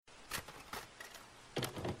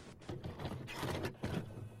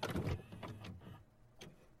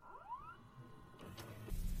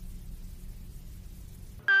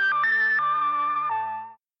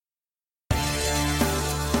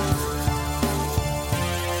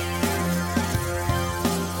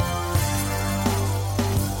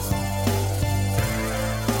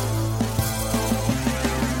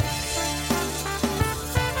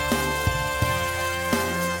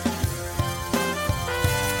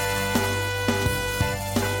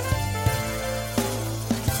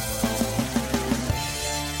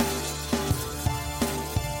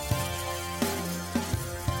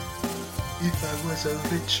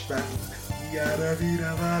bitch man. Yada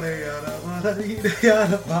vida vada yada vada vida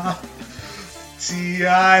yada va. See,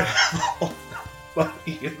 I don't know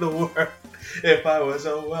money in the world. If I was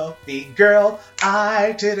a wealthy girl, I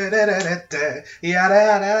yada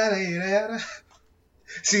yada yada.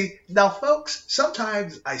 See, now folks,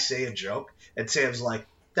 sometimes I say a joke and Sam's like,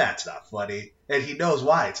 that's not funny, and he knows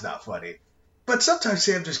why it's not funny. But sometimes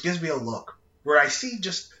Sam just gives me a look where I see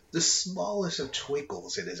just the smallest of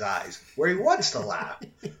twinkles in his eyes, where he wants to laugh,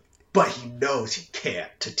 but he knows he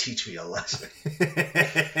can't to teach me a lesson.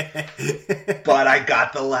 But I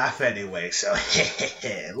got the laugh anyway, so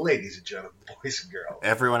ladies and gentlemen, boys and girls.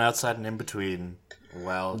 Everyone outside and in between,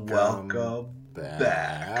 welcome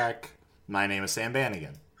back. My name is Sam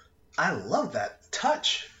Bannigan. I love that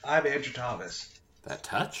touch. I'm Andrew Thomas. That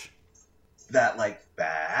touch? That,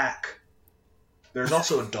 back. There's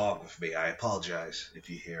also a dog with me. I apologize if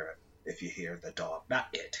you hear it. If you hear the dog. Not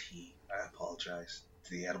it, he. I apologize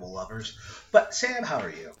to the animal lovers. But, Sam, how are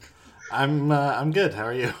you? I'm good. How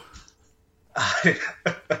are you?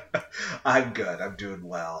 I'm good. I'm doing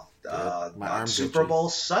well. My arm's Super itchy. Bowl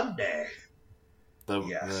Sunday. The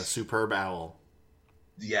Yes. superb owl.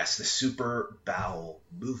 Yes, the Super Bowel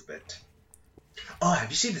movement. Oh, have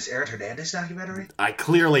you seen this Aaron Hernandez documentary? I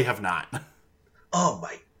clearly have not. Oh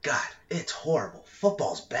my god, it's horrible.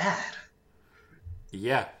 Football's bad.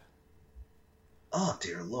 Yeah. Oh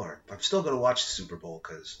dear lord. I'm still going to watch the Super Bowl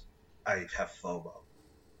because I have FOMO.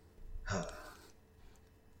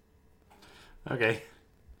 Okay.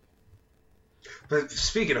 But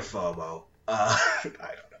speaking of FOMO, I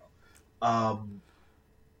don't know.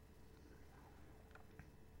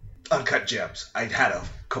 Uncut Gems. I had a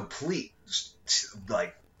complete,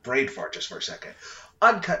 brain fart just for a second.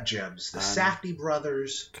 Uncut Gems. The Safdie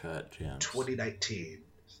Brothers. Cut gems. 2019.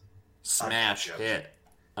 Smash Uncut hit.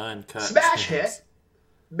 Uncut Smash gems. hit.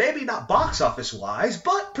 Maybe not box office wise,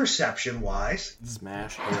 but perception wise.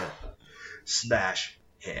 Smash hit. Smash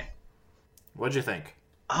hit. What'd you think?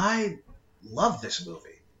 I love this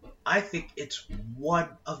movie. I think it's one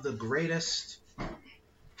of the greatest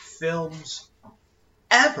films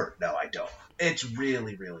ever. No, I don't. It's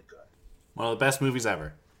really, really good. One of the best movies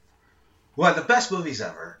ever. One of the best movies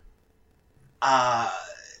ever.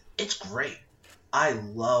 It's great. I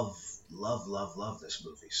love this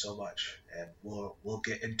movie so much, and we'll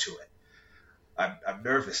get into it. I'm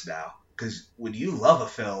nervous now because when you love a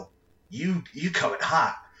film, you come in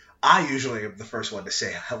hot. I usually am the first one to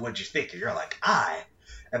say, "What'd you think?" And you're like,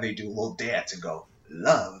 and they do a little dance and go,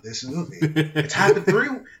 "Love this movie." It's happened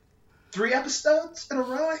three episodes in a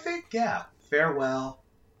row, I think. Yeah, Farewell,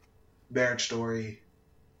 Marriage Story.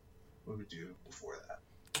 What did we do before that?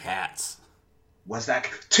 Cats. Was that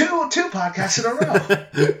two podcasts in a row?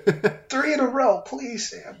 3 in a row, please,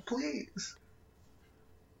 Sam, please.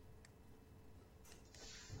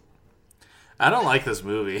 I don't like this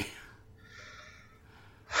movie.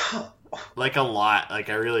 A lot. I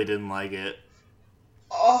really didn't like it.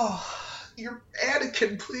 Oh, you're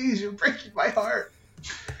Anakin, please. You're breaking my heart.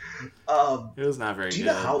 It was not very do you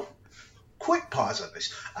good. know how... Quick pause on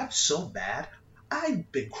this. I'm so mad.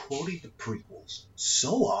 I've been quoting the prequels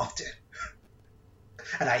so often.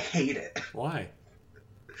 And I hate it. Why?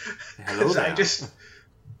 Because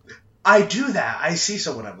I do that. I see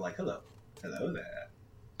someone, I'm like, hello there.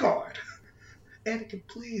 God. Anakin,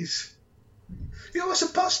 please. You were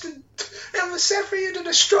supposed to... It was set for you to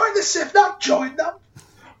destroy the Sith, not join them.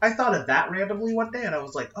 I thought of that randomly one day, and I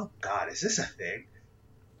was like, oh God, is this a thing?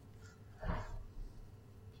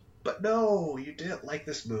 But no, you didn't like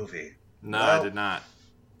this movie. No, Well, I did not.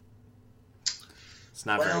 It's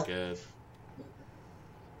not very good.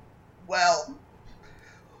 Well,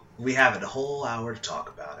 we have a whole hour to talk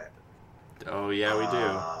about it. Oh, yeah, we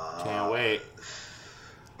do. Can't wait.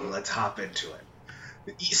 Let's hop into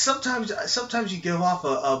it. Sometimes you give off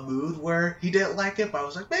a mood where he didn't like it, but I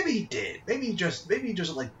was like, maybe he did. Maybe he just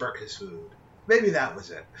burnt his food. Maybe that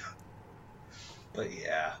was it. But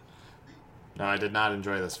yeah. No, I did not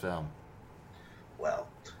enjoy this film. Well,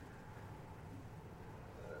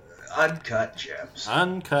 Uncut Gems.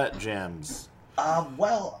 Uncut Gems.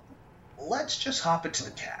 Well, let's just hop into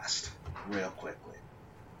the cast real quickly.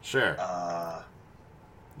 Sure.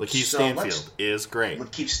 Lakeith so Stanfield is great.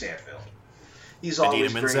 Lakeith Stanfield. He's Idina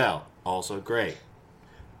always great. Menzel, also great.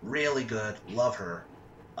 Really good. Love her.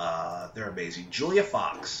 They're amazing. Julia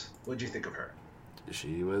Fox. What'd you think of her?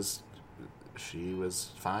 She was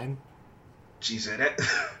fine. She's in it.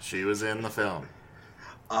 She was in the film.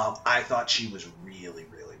 I thought she was really,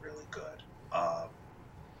 really, really good. I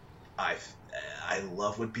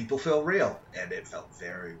love when people feel real, and it felt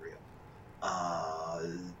very real.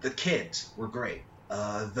 The kids were great.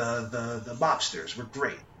 The mobsters were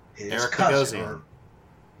great. His Eric cousin, Bogosian.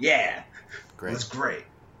 Yeah, Great. was great.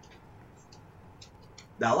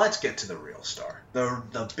 Now let's get to the real star,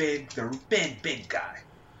 the big guy.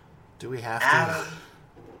 Do we have Adam. to?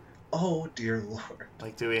 Oh dear Lord!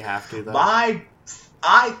 Like, do we have to though?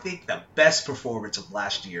 I think the best performance of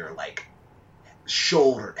last year, like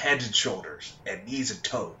head and shoulders, and knees and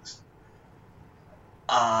toes.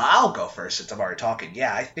 I'll go first since I'm already talking.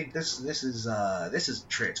 Yeah, I think this is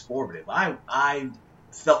transformative. I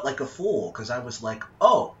felt like a fool because I was like,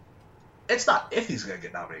 oh, it's not if he's gonna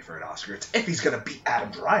get nominated for an Oscar, it's if he's gonna beat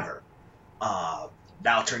Adam Driver. Now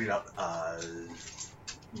turning up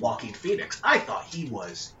Joaquin Phoenix, I thought he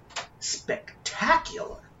was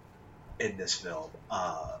spectacular in this film,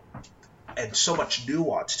 and so much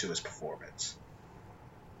nuance to his performance.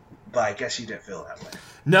 But I guess you didn't feel that way.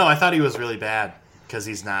 No, I thought he was really bad because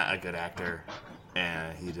he's not a good actor,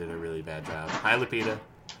 and he did a really bad job. Hi, Lupita.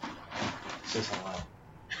 Says hello.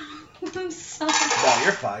 I'm sorry. No,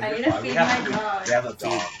 you're fine. I You're need to fine. feed We have my dog. We have a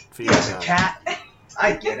dog. Feed He has the a dog. cat.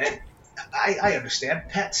 I get it. I understand.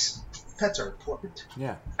 Pets are important.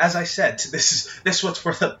 Yeah. As I said, this one's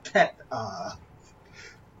for the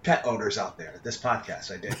pet owners out there. This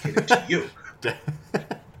podcast I dedicated to you.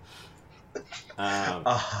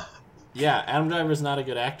 Yeah, Adam Driver's not a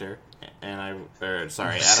good actor, and Adam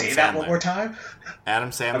Say Sandler. that one more time. Adam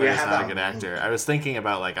Sandler I is have not a that good one. actor. I was thinking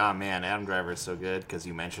about like, oh man, Adam Driver is so good because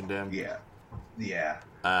you mentioned him. Yeah.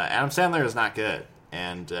 Adam Sandler is not good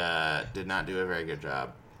and did not do a very good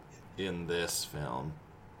job in this film,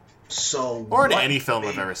 So or in what any film made-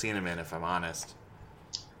 I've ever seen him in, if I'm honest.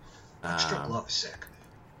 Extra Love is sick.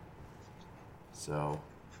 So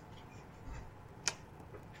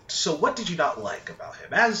what did you not like about him?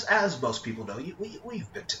 As most people know,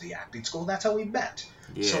 we've been to the acting school. That's how we met.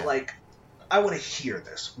 Yeah. So like, I want to hear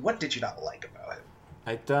this. What did you not like about him?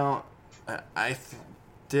 I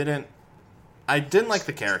didn't like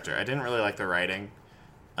the character. I didn't really like the writing,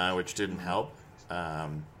 which didn't help.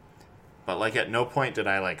 But like at no point did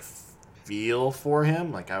I like feel for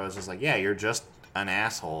him. Like I was just like, yeah, you're just an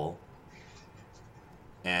asshole,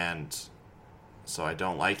 and so I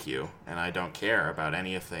don't like you, and I don't care about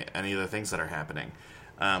any of the things that are happening.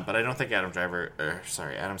 But I don't think Adam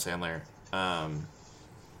Sandler.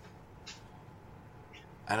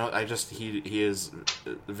 He is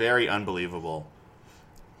very unbelievable.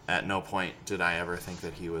 At no point did I ever think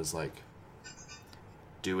that he was like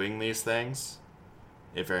doing these things.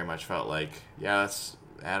 It very much felt like, yeah, that's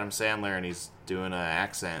Adam Sandler, and he's doing an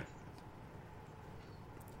accent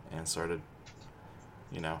and sort of,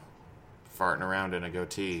 farting around in a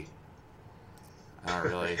goatee. I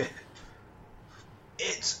don't really.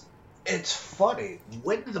 It's funny.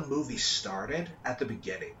 When the movie started at the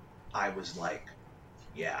beginning, I was like,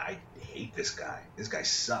 yeah, I hate this guy. This guy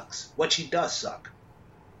sucks. Which he does suck.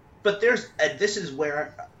 But this is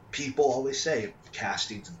where people always say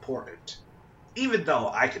casting's important. Even though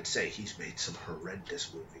I could say he's made some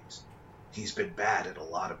horrendous movies. He's been bad in a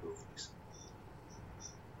lot of movies.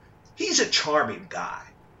 He's a charming guy.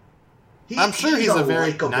 I'm sure he's a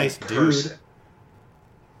very nice dude.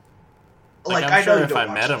 Like I'm sure if I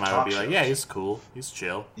met him, I would be like, yeah, he's cool. He's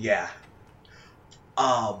chill. Yeah.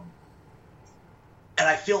 And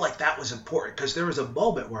I feel like that was important because there was a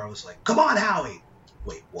moment where I was like, come on, Howie.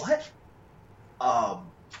 Wait, what?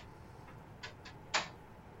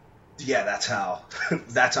 Yeah, that's how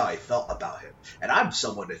I felt about him. And I'm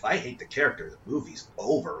someone, if I hate the character, the movie's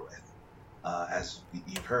over with. As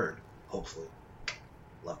you've heard, hopefully.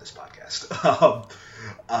 Love this podcast.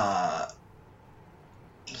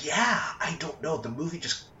 Yeah, I don't know. The movie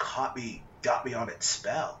just got me on its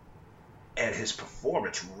spell. And his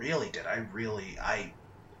performance really did. I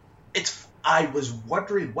was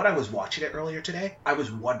wondering, when I was watching it earlier today, I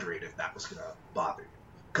was wondering if that was going to bother you.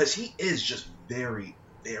 Because he is just very,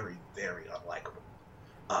 very, very unlikable.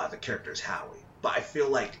 The character is Howie. But I feel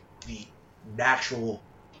like the natural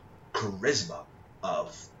charisma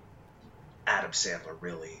of Adam Sandler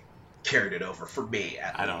really carried it over for me,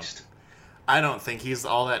 at least. I don't think he's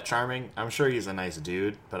all that charming. I'm sure he's a nice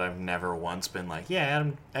dude, but I've never once been like, yeah,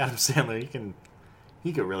 Adam Sandler,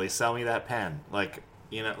 he could really sell me that pen. Like,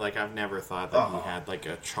 I've never thought that he had like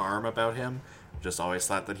a charm about him. Just always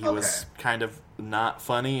thought that he was kind of not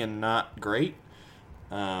funny and not great.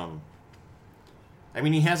 I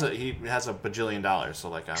mean, he has a bajillion dollars, so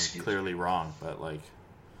like I'm clearly wrong, but like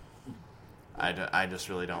I just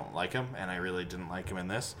really don't like him, and I really didn't like him in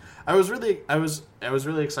this. I was really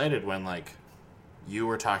excited when like you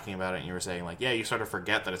were talking about it and you were saying like, yeah, you sort of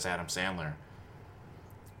forget that it's Adam Sandler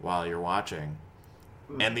while you're watching.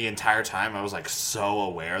 And the entire time I was like so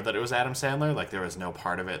aware that it was Adam Sandler. Like there was no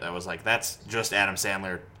part of it that was like, that's just Adam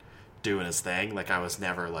Sandler doing his thing. Like I was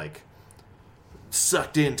never like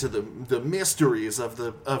sucked into the mysteries of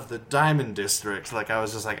the Diamond District. Like I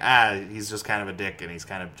was just like, he's just kind of a dick and he's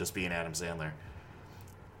kind of just being Adam Sandler.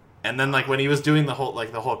 And then like when he was doing the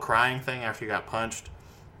whole crying thing after he got punched,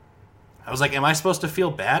 I was like, am I supposed to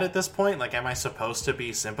feel bad at this point? Like am I supposed to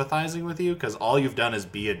be sympathizing with you? Because all you've done is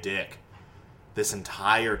be a dick this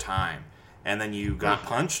entire time. And then you got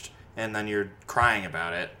punched and then you're crying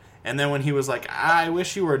about it. And then when he was like, I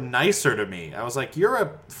wish you were nicer to me, I was like, you're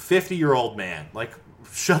a 50-year-old man. Like,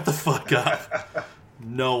 shut the fuck up.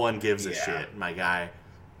 No one gives a shit, my guy.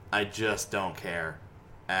 I just don't care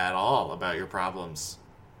at all about your problems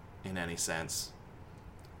in any sense.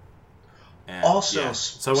 And, also,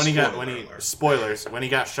 so when he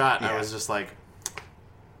got shot, I was just like,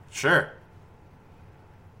 sure.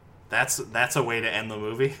 That's a way to end the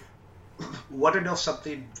movie. Want to know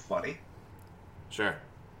something funny? Sure.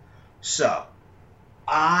 So,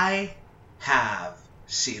 I have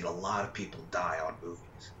seen a lot of people die on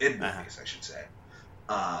movies. In movies, I should say.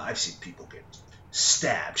 I've seen people get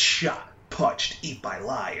stabbed, shot, punched, eaten by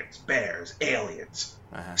lions, bears, aliens.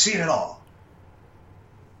 Seen it all.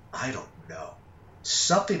 I don't know.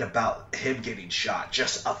 Something about him getting shot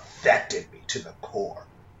just affected me to the core.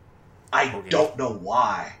 I don't know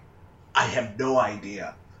why. I have no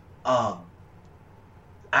idea.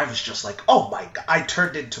 I was just like, oh my God. I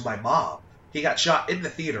turned into my mom. He got shot in the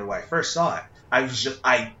theater when I first saw it. I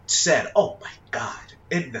said, oh my God,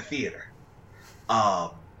 in the theater.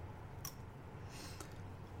 I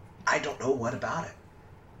don't know what about it.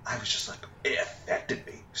 I was just like, it affected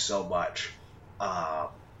me so much. I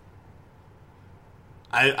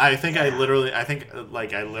think I literally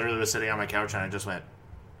was sitting on my couch and I just went,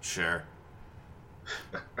 sure.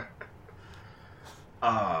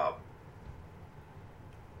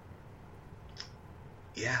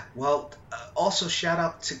 Yeah, well, also shout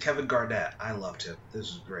out to Kevin Garnett. I loved him.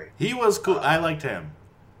 This was great. He was cool. I liked him.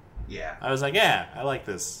 Yeah. I was like, yeah, I like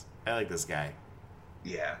this guy.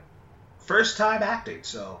 Yeah. First time acting,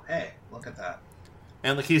 so hey, look at that.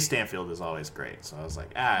 And Lakeith Stanfield is always great, so I was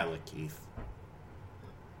like, Lakeith.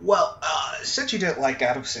 Well, since you didn't like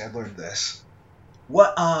Adam Sandler in this,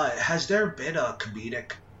 what has there been a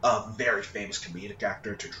very famous comedic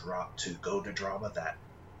actor to go to drama that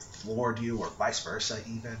floored you, or vice versa,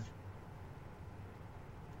 even?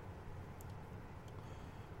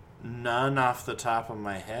 None off the top of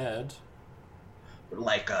my head.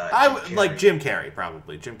 Like Jim Carrey,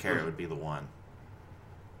 probably. Jim Carrey would be the one.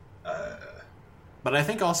 But I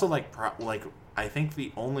think also I think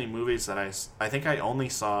the only movies that I think I only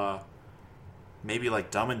saw maybe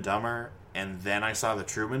like Dumb and Dumber, and then I saw The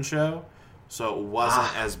Truman Show, so it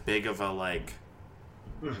wasn't as big of a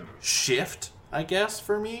shift, I guess,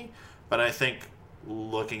 for me. But I think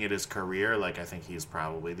looking at his career, I think he's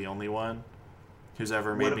probably the only one who's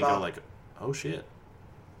ever made me go oh shit.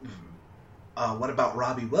 What about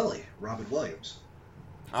Robin Williams?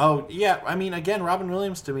 Oh yeah, I mean, again, Robin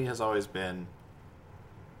Williams to me has always been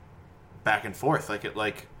back and forth. I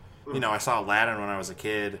saw Aladdin when I was a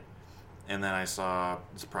kid, and then I saw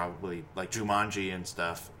it's probably Jumanji and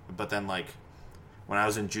stuff. But then when I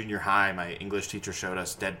was in junior high, my English teacher showed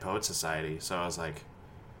us Dead Poet Society, so I was like,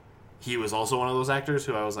 he was also one of those actors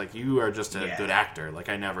who I was like, you are just a good actor.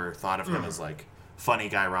 I never thought of him as funny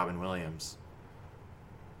guy Robin Williams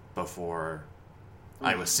before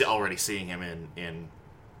I was already seeing him in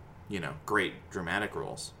great dramatic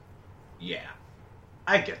roles. Yeah,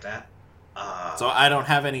 I get that. So I don't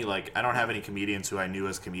have any comedians who I knew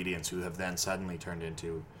as comedians who have then suddenly turned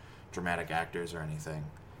into dramatic actors or anything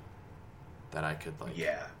that I could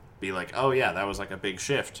be like, oh yeah, that was a big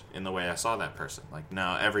shift in the way I saw that person.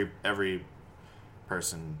 No, every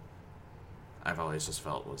person I've always just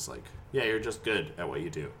felt was yeah, you're just good at what you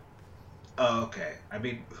do. Oh, okay. I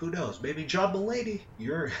mean, who knows? Maybe John Mulaney,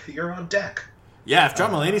 you're on deck. Yeah, if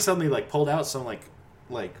John Mulaney suddenly pulled out some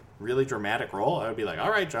really dramatic role, I would be like, all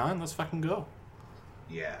right, John, let's fucking go.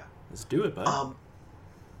 Yeah, let's do it, bud.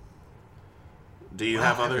 Do you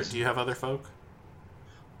have other folk?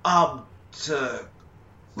 That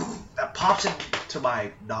pops into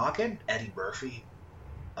my noggin. Eddie Murphy.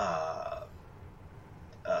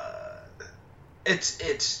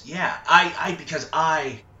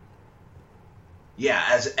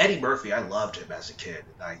 As Eddie Murphy, I loved him as a kid.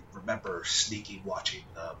 And I remember sneaking watching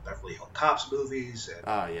the Beverly Hills Cops movies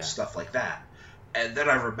and stuff like that. And then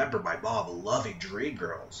I remember my mom loving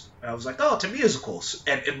Dreamgirls. And I was like, oh, it's a musical.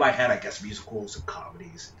 And in my head, I guess musicals and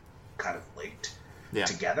comedies kind of linked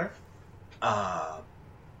together.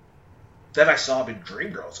 then I saw him in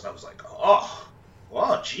Dreamgirls, and I was like, oh,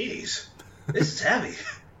 jeez, this is heavy.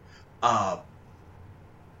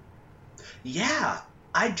 Yeah,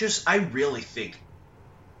 I really think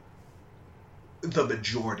the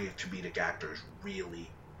majority of comedic actors really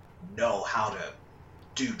know how to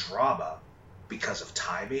do drama because of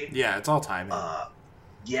timing. Yeah, it's all timing.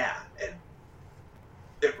 Yeah, and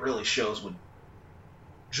it really shows when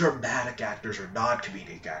dramatic actors or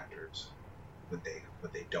non-comedic actors when they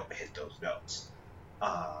don't hit those notes.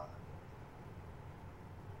 But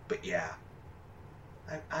yeah,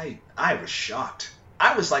 I was shocked.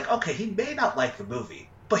 I was like, okay, he may not like the movie,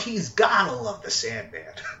 but he's gotta love the Sandman.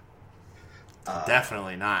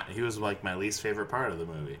 Definitely not. He was like my least favorite part of the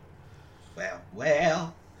movie.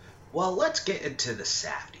 Well, let's get into the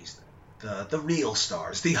Safdies then. The real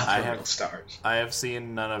stars, the other real stars. I have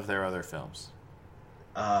seen none of their other films.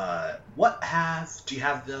 Do you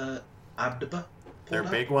have the Omnibus? Their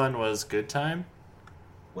big one was Good Time,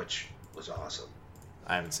 which was awesome.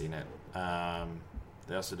 I haven't seen it.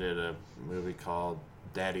 They also did a movie called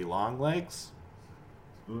Daddy Longlegs.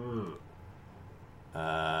 Ooh.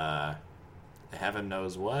 Heaven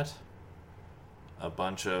Knows What. A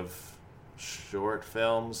bunch of short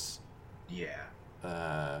films. Yeah.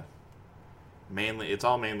 It's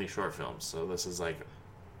all mainly short films, so this is like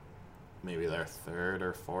maybe their third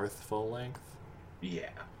or fourth full length. Yeah.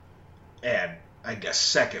 And I guess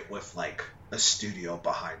second with like a studio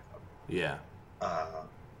behind them. Yeah.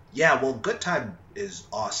 Yeah, well, Good Time is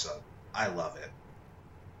awesome. I love it.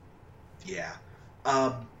 Yeah.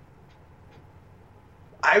 I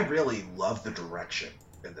really love the direction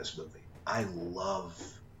in this movie. I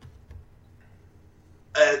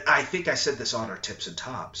think I said this on our Tips and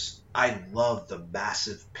Tops. I love the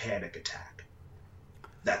massive panic attack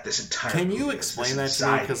that this entire Can movie you is, explain this that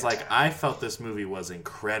to me? anxiety Because like attack. I felt this movie was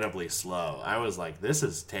incredibly slow. I was like, this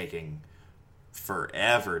is taking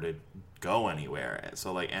forever to go anywhere.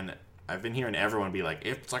 So like, and I've been hearing everyone be like,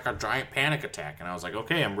 it's like a giant panic attack, and I was like,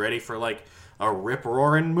 okay, I'm ready for like a rip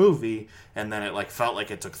roaring movie, and then it like felt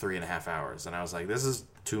like it took 3.5 hours, and I was like, this is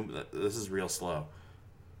real slow.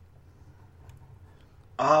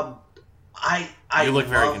 You look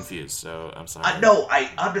very confused, so I'm sorry. No,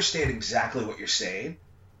 I understand exactly what you're saying.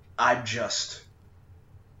 I'm just.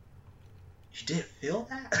 You didn't feel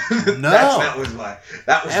that? No, that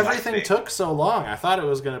was everything my thing. took so long. I thought it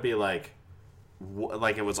was going to be like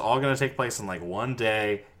it was all going to take place in like one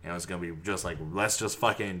day, and it was going to be just like, let's just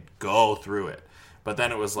fucking go through it. But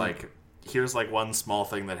then it was like, here's like one small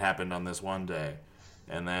thing that happened on this one day,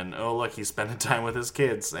 and then oh look, he's spending time with his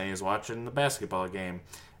kids and he's watching the basketball game.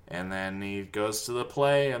 And then he goes to the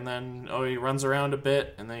play, and then, he runs around a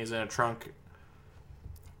bit, and then he's in a trunk.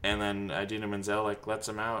 And then Idina Menzel, like, lets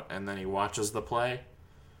him out, and then he watches the play.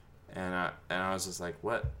 And I was just like,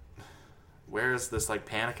 what? Where is this, like,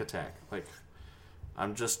 panic attack? Like,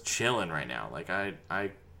 I'm just chilling right now. Like,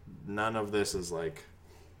 none of this is, like,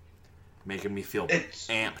 making me feel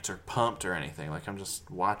amped or pumped or anything. Like, I'm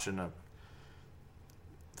just watching a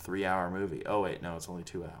 3-hour movie. Oh, wait, no, it's only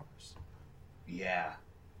 2 hours. Yeah.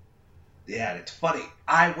 Yeah, and it's funny.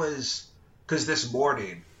 Because this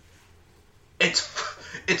morning, it's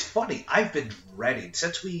funny. I've been dreading,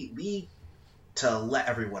 since to let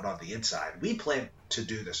everyone on the inside, we planned to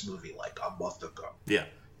do this movie like a month ago. Yeah.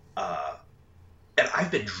 And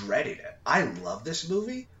I've been dreading it. I love this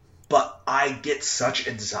movie, but I get such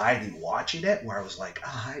anxiety watching it where I was like,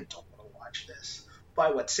 I don't want to watch this. But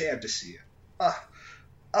I want Sam to see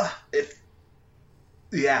it.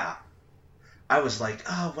 Yeah. I was like,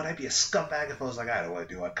 would I be a scumbag if I was like, I don't want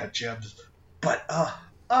to do Uncut Gems? But,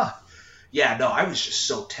 yeah, no, I was just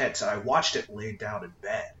so tense. And I watched it laying down in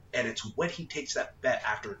bed. And it's when he takes that bet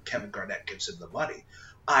after Kevin Garnett gives him the money,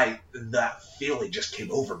 that feeling just came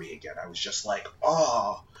over me again. I was just like,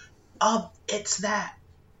 it's that.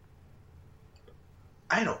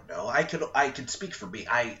 I don't know. I can speak for me.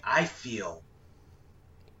 I feel,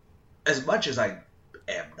 as much as I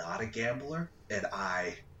am not a gambler, and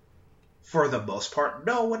I, for the most part,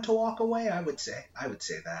 know when to walk away, I would say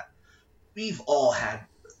that. We've all had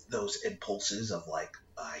those impulses of like,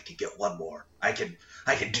 I could get one more. I can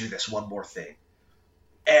do this one more thing.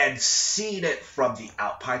 And seeing it from the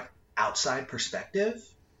outside perspective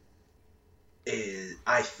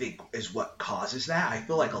I think is what causes that. I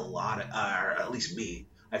feel like a lot of, or at least me,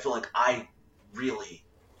 I feel like I really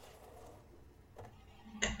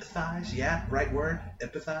empathize. Yeah, right word,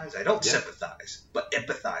 empathize. I don't sympathize, but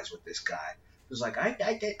empathize with this guy. It was like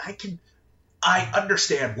I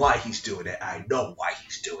understand why he's doing it. I know why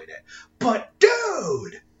he's doing it. But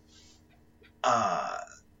dude,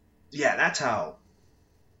 yeah, that's how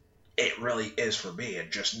it really is for me.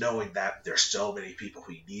 And just knowing that there's so many people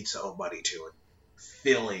who he needs to owe money to, and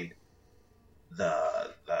feeling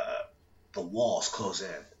the walls close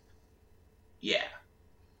in. Yeah.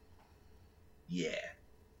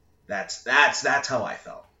 That's how I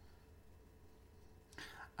felt.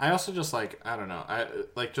 I also just I don't know. I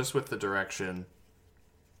just with the direction.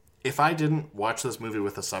 If I didn't watch this movie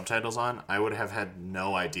with the subtitles on, I would have had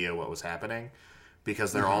no idea what was happening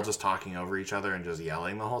because they're all just talking over each other and just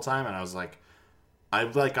yelling the whole time. And I was like, I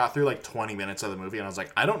got through 20 minutes of the movie and I was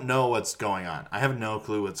like, I don't know what's going on. I have no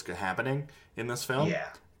clue what's happening in this film. Yeah.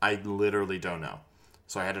 I literally don't know.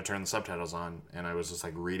 So I had to turn the subtitles on and I was just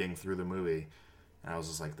reading through the movie. And I was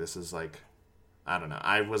just like, this is I don't know.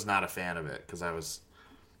 I was not a fan of it because I was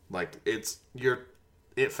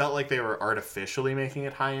it felt like they were artificially making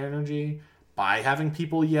it high energy by having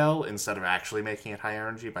people yell instead of actually making it high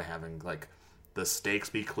energy by having the stakes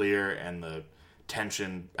be clear and the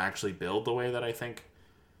tension actually build the way that I think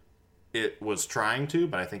it was trying to,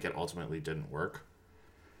 but I think it ultimately didn't work.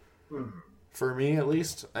 Mm-hmm. For me, at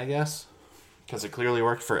least, I guess. Because it clearly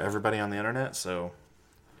worked for everybody on the internet, so...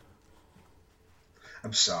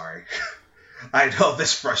 I'm sorry. I know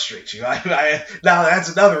this frustrates you. Now that's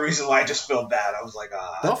another reason why I just feel bad. I was like,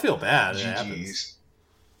 don't feel bad. GG's.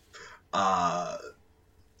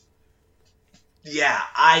 Yeah,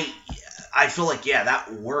 I feel like,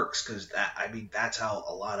 that works because that's how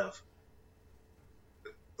a lot of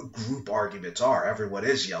group arguments are. Everyone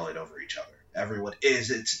is yelling over each other. Everyone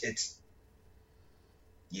is. It's.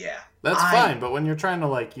 Yeah. That's fine, but when you're trying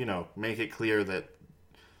to make it clear that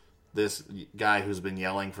this guy who's been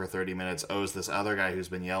yelling for 30 minutes owes this other guy who's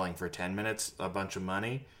been yelling for 10 minutes a bunch of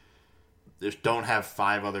money. Just don't have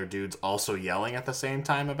 5 other dudes also yelling at the same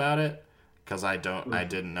time about it, because I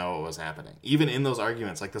didn't know what was happening. Even in those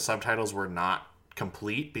arguments, the subtitles were not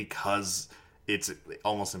complete because it's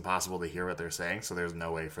almost impossible to hear what they're saying, so there's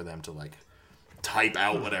no way for them to type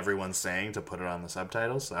out what everyone's saying to put it on the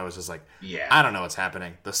subtitles. So I was just I don't know what's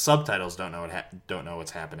happening. The subtitles don't know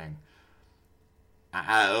what's happening.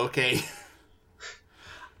 Okay.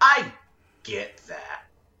 I get that.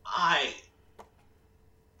 I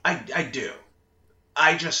do.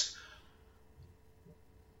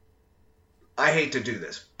 I hate to do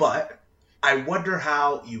this, but I wonder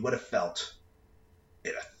how you would have felt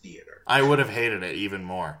in a theater. I would have hated it even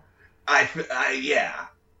more. Yeah.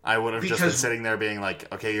 I would have just been sitting there being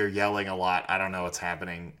like, okay, you're yelling a lot. I don't know what's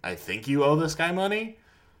happening. I think you owe this guy money?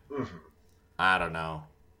 Mm-hmm. I don't know.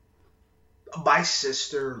 My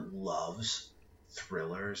sister loves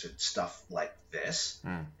thrillers and stuff like this.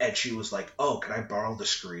 And she was like, oh, can I borrow the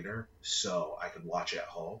screener so I can watch it at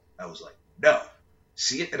home? I was like, no.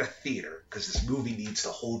 See it in a theater because this movie needs to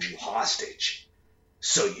hold you hostage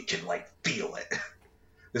so you can feel it.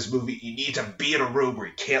 This movie, you need to be in a room where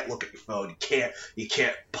you can't look at your phone, you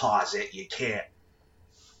can't pause it, you can't.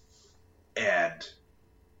 And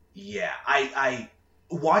yeah, I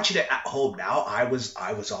watching it at home now, I was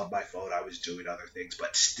on my phone, I was doing other things,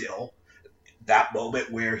 but still, that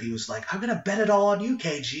moment where he was like, I'm gonna bet it all on you,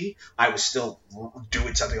 KG, I was still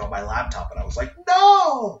doing something on my laptop, and I was like,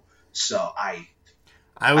 no. So I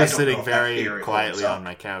was sitting very quietly on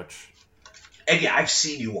my couch. And yeah, I've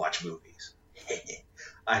seen you watch movies.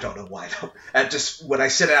 I don't know why. When I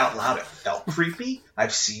said it out loud, it felt creepy.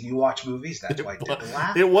 I've seen you watch movies. That's why I didn't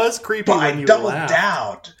laugh. It was creepy but when I you doubled laughed.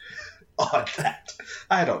 down on that.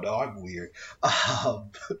 I don't know. I'm weird.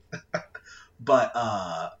 But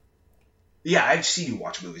yeah, I've seen you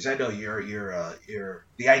watch movies. I know you're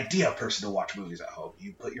the idea person to watch movies at home.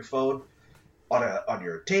 You put your phone on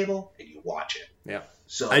your table and you watch it. Yeah.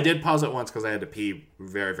 So I did pause it once because I had to pee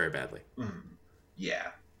very, very badly. Yeah.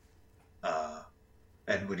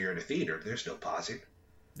 And when you're in a theater, there's no pausing.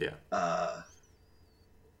 Yeah.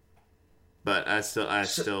 But I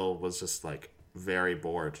still was just very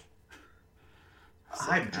bored.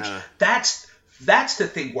 That's the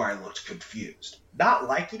thing where I looked confused. Not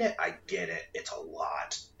liking it, I get it. It's a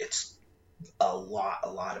lot. It's a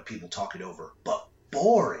lot of people talking over, but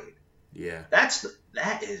boring. Yeah. That's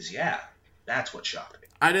what shocked me.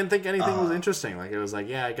 I didn't think anything was interesting. It was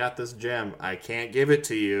yeah, I got this gem. I can't give it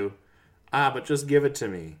to you. But just give it to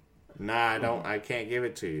me. Nah, I don't. I can't give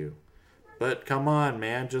it to you. But come on,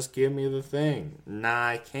 man, just give me the thing. Nah,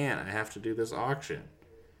 I can't. I have to do this auction.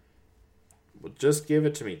 Well, just give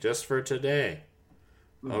it to me, just for today.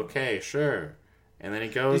 Okay, sure. And then he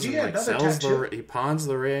goes and sells he pawns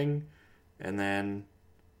the ring, and then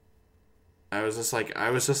I was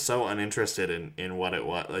just so uninterested in what it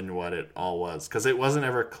was and what it all was, because it wasn't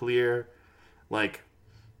ever clear.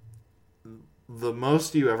 The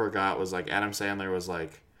most you ever got was Adam Sandler was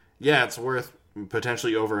yeah, it's worth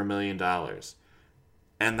potentially over $1 million.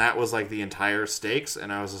 And that was like the entire stakes.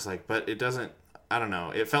 And I was just like, but it doesn't, I don't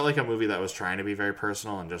know. It felt like a movie that was trying to be very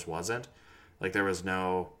personal and just wasn't. Like there was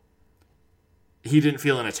no, he didn't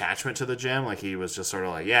feel an attachment to the gem. Like he was just sort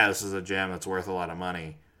of like, yeah, this is a gem that's worth a lot of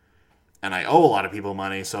money. And I owe a lot of people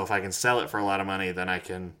money. So if I can sell it for a lot of money, then I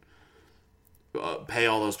can pay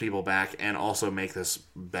all those people back and also make this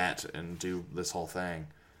bet and do this whole thing.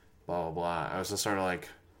 Blah, blah, blah. I was just sort of like,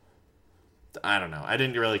 I don't know. I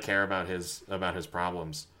didn't really care about his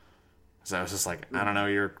problems. So I was just like, I don't know,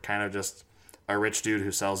 you're kind of just a rich dude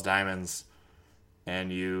who sells diamonds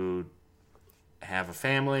and you have a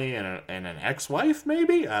family and an ex-wife,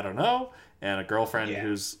 maybe? I don't know. And a girlfriend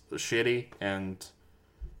who's shitty and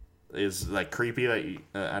is like creepy. That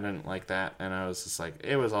I didn't like that. And I was just like,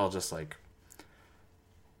 it was all just like,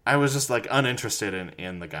 I was just like uninterested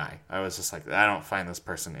in the guy. I was just like, I don't find this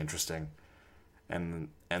person interesting. And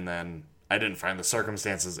then I didn't find the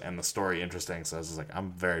circumstances and the story interesting, so I was just like,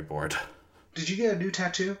 I'm very bored. Did you get a new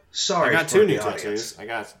tattoo? Sorry, I got 2 new tattoos. I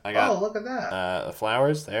got. Oh, look at that! The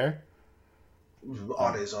flowers there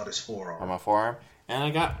on his forearm. On my forearm, and I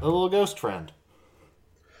got a little ghost friend.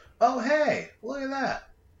 Oh, hey! Look at that!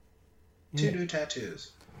 2 new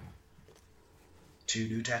tattoos. 2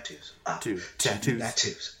 new tattoos. 2 tattoos. 2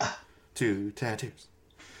 tattoos. 2 tattoos.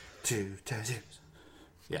 2 tattoos.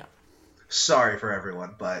 Yeah. Sorry for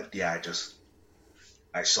everyone, but yeah,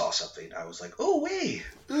 I saw something. I was like, "Oh wait."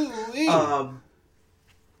 Ooh-wee.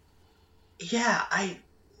 Yeah,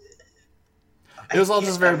 It was all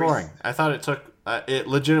just very boring. I thought it took. It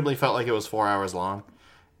legitimately felt like it was 4 hours long,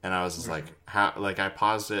 and I was just like, how? Like I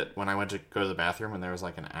paused it when I went to go to the bathroom, and there was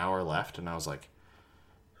like an hour left, and I was like,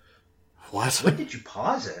 what? When did you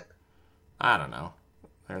pause it? I don't know.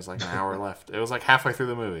 There was like an hour left. It was like halfway through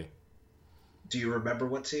the movie. Do you remember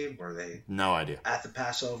what scene? Were they No idea. at the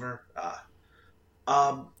Passover?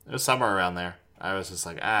 It was somewhere around there. I was just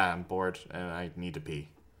like, I'm bored and I need to pee.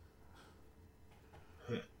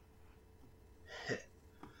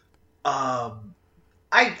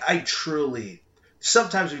 I truly,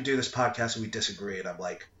 sometimes we do this podcast and we disagree, and I'm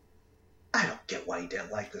like, I don't get why you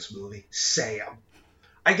didn't like this movie, Sam.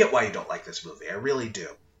 I get why you don't like this movie. I really do.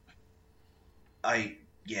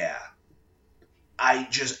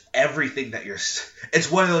 Everything that you're...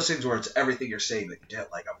 It's one of those things where it's everything you're saying that you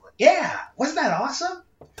didn't like. I'm like, yeah, wasn't that awesome?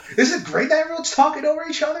 Isn't it great that everyone's talking over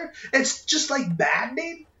each other? It's just like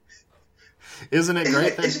maddening. Isn't it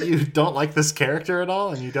great that you don't like this character at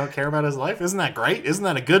all and you don't care about his life? Isn't that great? Isn't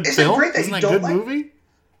that a good film? Isn't that a good movie?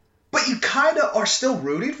 But you kind of are still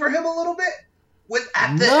rooting for him a little bit?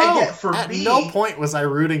 At no point was I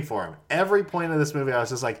rooting for him. Every point of this movie, I was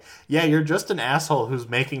just like, yeah, you're just an asshole who's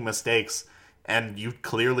making mistakes, and you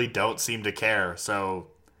clearly don't seem to care, so,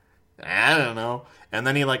 I don't know. And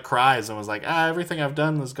then he, like, cries and was like, everything I've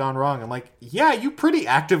done has gone wrong. I'm like, yeah, you pretty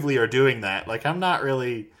actively are doing that. Like, I'm not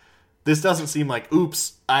really... This doesn't seem like,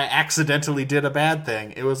 oops, I accidentally did a bad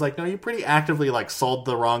thing. It was like, no, you pretty actively, like, sold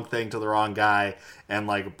the wrong thing to the wrong guy and,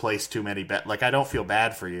 like, placed too many bets. Like, I don't feel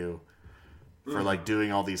bad for you for, like,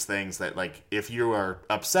 doing all these things that, like, if you are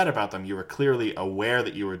upset about them, you were clearly aware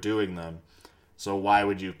that you were doing them. So why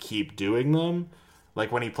would you keep doing them?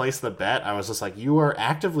 Like, when he placed the bet, I was just like, you are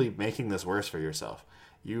actively making this worse for yourself.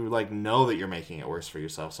 You, like, know that you're making it worse for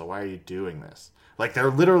yourself, so why are you doing this? Like, they're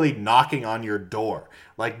literally knocking on your door.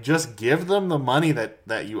 Like, just give them the money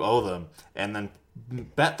that you owe them, and then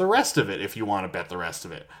bet the rest of it if you want to bet the rest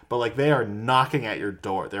of it. But, like, they are knocking at your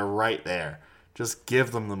door. They're right there. Just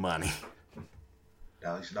give them the money.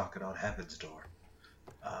 Now he's knocking on heaven's door.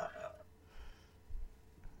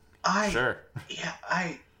 Sure. Yeah,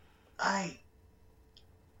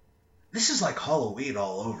 this is like Halloween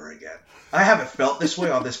all over again. I haven't felt this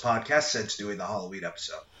way on this podcast since doing the Halloween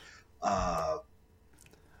episode. I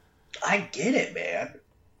get it, man.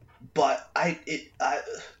 But I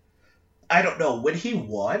don't know. When he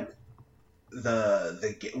won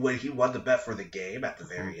when he won the bet for the game at the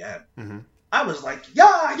very end, I was like,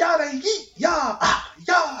 yeah, yada, yeet, yeah,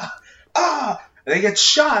 and they get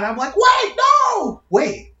shot. I'm like, wait, no,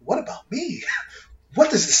 wait, what about me? What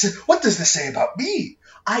does this say about me?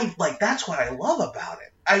 That's what I love about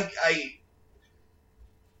it.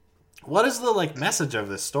 What is the, like, message of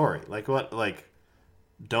this story? Like, what, like,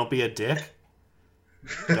 don't be a dick?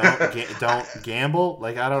 Don't gamble?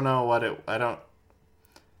 Like, I don't know what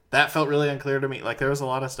that felt really unclear to me. Like, there was a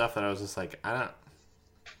lot of stuff that I was just like,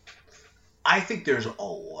 I think there's a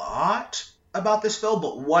lot about this film,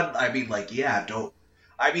 but I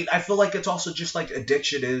feel like it's also just like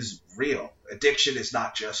addiction is real. Addiction is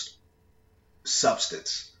not just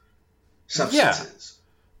substances. Yeah.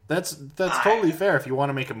 That's totally fair if you want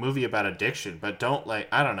to make a movie about addiction, but don't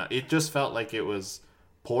I don't know. It just felt like it was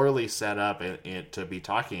poorly set up to be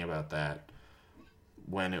talking about that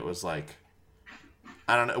when it was like,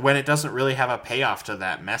 I don't know, when it doesn't really have a payoff to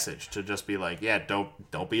that message, to just be like, yeah,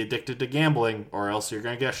 don't be addicted to gambling or else you're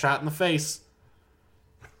going to get shot in the face.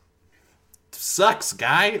 Sucks,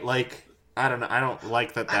 guy. Like, I don't know. I don't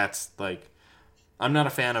like that that's like, I'm not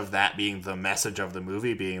a fan of that being the message of the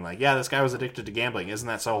movie, being like, yeah, this guy was addicted to gambling. Isn't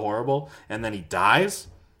that so horrible? And then he dies?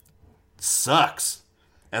 Sucks.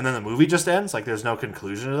 And then the movie just ends? Like, there's no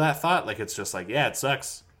conclusion to that thought? Like, it's just like, yeah, it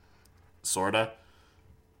sucks. Sorta.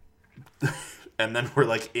 And then we're,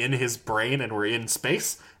 like, in his brain and we're in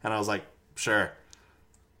space? And I was like, sure.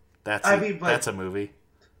 That's a movie.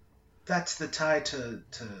 That's the tie to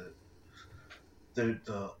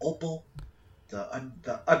the opal.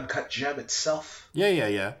 The uncut gem itself.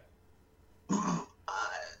 Yeah.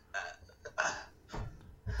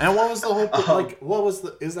 And what was the whole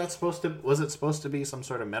was it supposed to be some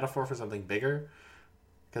sort of metaphor for something bigger?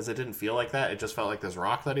 Because it didn't feel like that. It just felt like this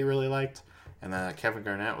rock that he really liked. And then Kevin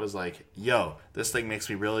Garnett was like, yo, this thing makes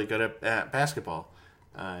me really good at basketball.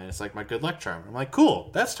 And it's like my good luck charm. I'm like, cool,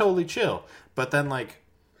 that's totally chill. But then, like,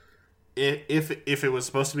 if it was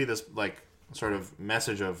supposed to be this, like, sort of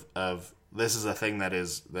message of this is a thing that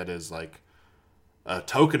is like a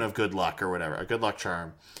token of good luck or whatever, a good luck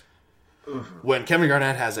charm. Mm-hmm. When Kevin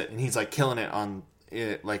Garnett has it and he's like killing it on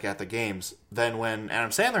it, like at the games, then when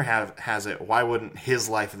Adam Sandler has it, why wouldn't his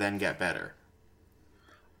life then get better?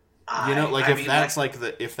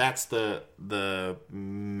 If that's the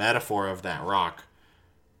metaphor of that rock,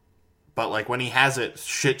 but like when he has it,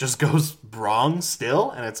 shit just goes wrong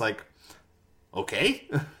still, and it's like, okay.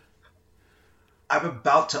 I'm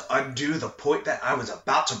about to undo the point that I was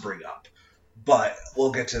about to bring up, but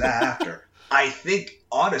we'll get to that after. I think,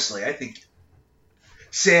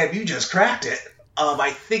 Sam, you just cracked it.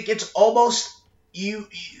 I think it's almost, you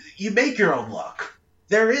make your own luck.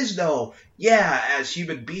 There is no, as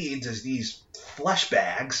human beings, as these flesh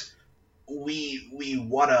bags, we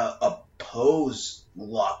want to oppose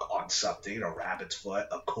luck on something, a rabbit's foot,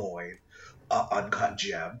 a coin, an uncut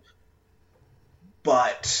gem.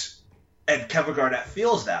 And Kevin Garnett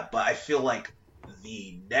feels that, but I feel like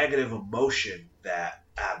the negative emotion that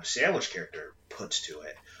Adam Sandler's character puts to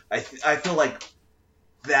it, I feel like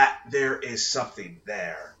that there is something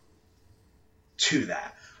there to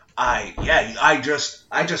that. I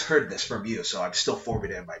just heard this from you, so I'm still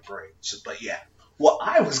forming it in my brain. But yeah, what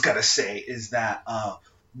I was gonna say is that,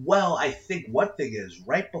 I think one thing is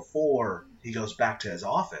right before he goes back to his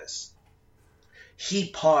office, he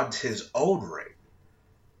pawns his own ring.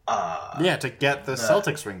 To get the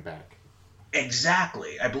Celtics ring back.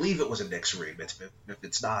 Exactly. I believe it was a Knicks ring. If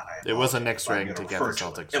it's not, it was a Knicks ring to get the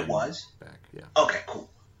Celtics ring. It was? Back, yeah. Okay, cool.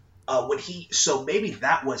 So maybe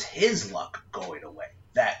that was his luck going away.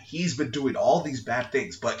 That he's been doing all these bad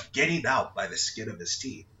things, but getting out by the skin of his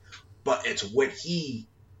teeth. But it's when he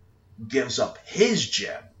gives up his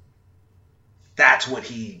gem, that's when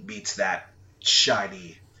he meets that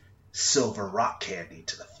shiny silver rock candy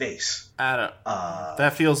to the face.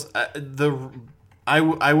 That feels I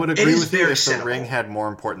would agree with you if the ring had more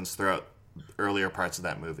importance throughout earlier parts of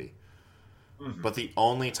that movie. Mm-hmm. But the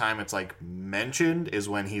only time it's like mentioned is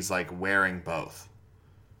when he's like wearing both.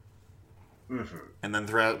 Mm-hmm. And then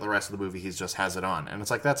throughout the rest of the movie he just has it on. And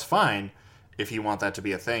it's like, that's fine if you want that to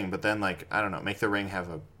be a thing, but then, like, I don't know, make the ring have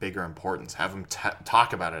a bigger importance. Have him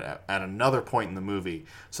talk about it at another point in the movie,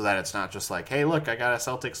 so that it's not just like, hey, look, I got a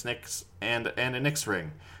Celtics, Knicks, and a Knicks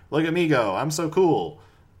ring. Look at me go, I'm so cool.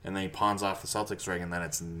 And then he pawns off the Celtics ring, and then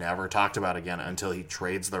it's never talked about again until he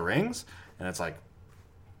trades the rings. And it's like,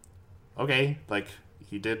 okay, like,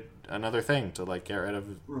 he did another thing to, like, get rid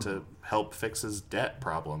of, to help fix his debt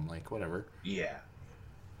problem. Like, whatever. Yeah.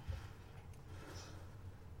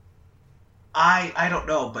 I don't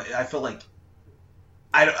know, but I feel like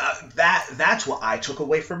that's what I took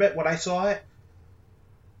away from it when I saw it.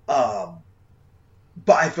 But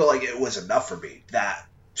I feel like it was enough for me. That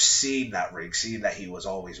seeing that ring, seeing that he was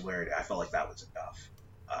always wearing it, I felt like that was enough.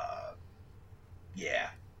 Yeah.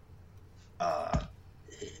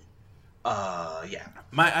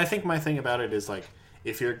 I think my thing about it is, like,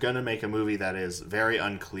 if you're gonna make a movie that is very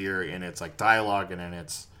unclear in its, like, dialogue and in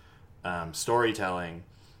its storytelling,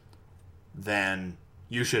 then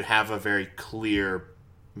you should have a very clear,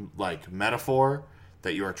 like, metaphor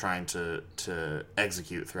that you are trying to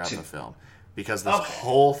execute throughout the film. Because this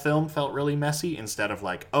whole film felt really messy, instead of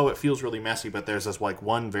like, oh, it feels really messy, but there's this, like,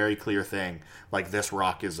 one very clear thing, like, this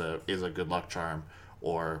rock is a good luck charm,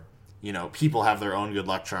 or, you know, people have their own good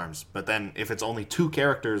luck charms. But then if it's only two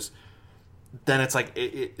characters then it's like,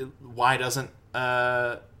 why doesn't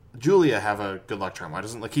Julia have a good luck charm? Why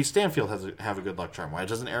doesn't Lakeith Stanfield have a good luck charm? Why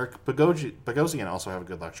doesn't Eric Bogosian also have a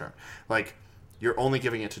good luck charm? Like, you're only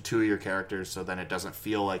giving it to 2 of your characters, so then it doesn't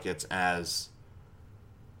feel like it's as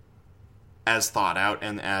thought out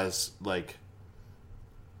and as, like,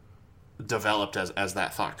 developed as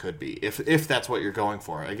that thought could be. If that's what you're going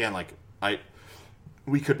for. Again, like,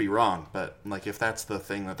 we could be wrong, but, like, if that's the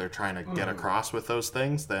thing that they're trying to get across with those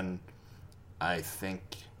things, then I think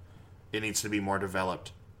it needs to be more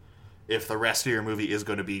developed. If the rest of your movie is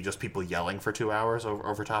going to be just people yelling for 2 hours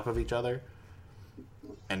over top of each other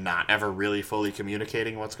and not ever really fully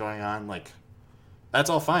communicating what's going on, like, that's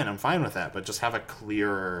all fine. I'm fine with that, but just have a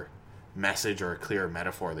clearer message or a clearer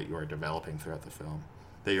metaphor that you are developing throughout the film,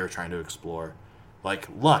 that you're trying to explore. Like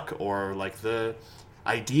luck, or like the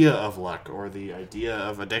idea of luck, or the idea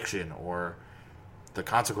of addiction, or the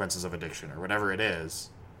consequences of addiction, or whatever it is.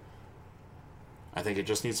 I think it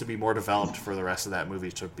just needs to be more developed for the rest of that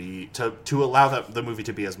movie to allow the movie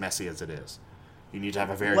to be as messy as it is. You need to have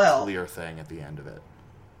a very clear thing at the end of it.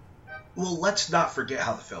 Well, let's not forget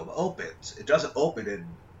how the film opens. It doesn't open in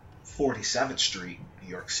 47th Street, New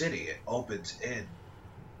York City. It opens in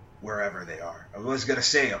wherever they are. I was going to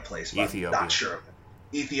say a place, but Ethiopia. I'm not sure of it.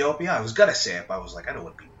 Ethiopia? I was going to say it, but I was like, I don't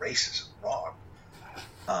want to be racist and wrong.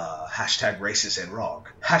 Hashtag racist and wrong.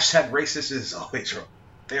 Hashtag racist is always wrong.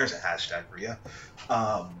 There's a hashtag for you.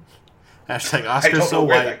 Hashtag Oscar so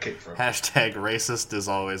where white. that came from. Hashtag racist is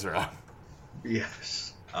always wrong.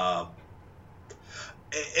 Yes.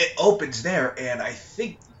 It opens there, and I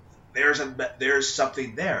think there's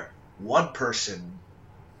something there. One person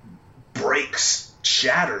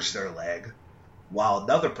shatters their leg, while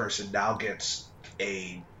another person now gets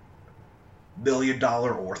a $1 million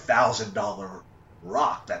or $1,000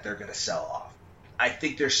 rock that they're going to sell off. I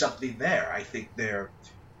think there's something there. I think there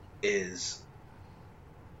is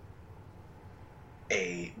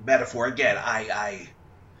a metaphor. Again, I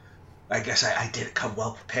guess I didn't come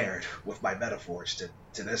well prepared with my metaphors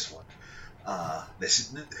to this one.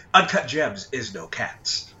 This Uncut Gems is no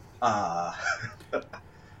Cats. That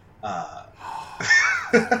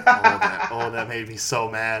made me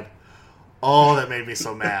so mad. Oh, that made me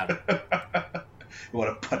so mad. You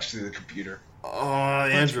want to punch through the computer? Oh,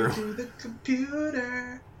 Andrew. Punch through the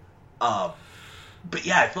computer. But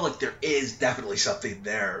yeah, I feel like there is definitely something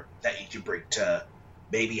there that you can bring to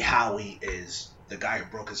maybe Howie is the guy who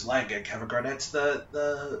broke his leg, and Kevin Garnett's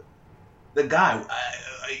the guy.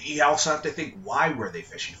 You also have to think, why were they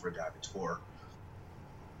fishing for diamonds? For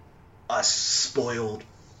us spoiled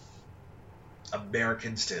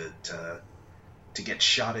Americans to get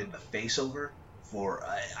shot in the face over?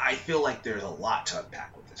 I feel like there's a lot to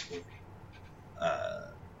unpack with this movie.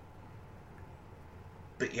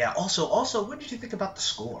 But yeah, also, what did you think about the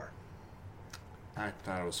score? I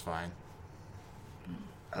thought it was fine.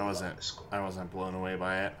 I wasn't blown away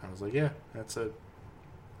by it. I was like, yeah, that's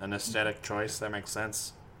an aesthetic choice. That makes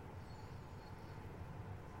sense.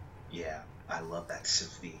 Yeah, I love that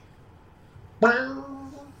symphony. I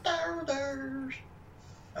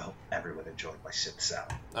hope everyone enjoyed my synth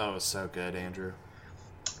sound. Oh, it was so good, Andrew.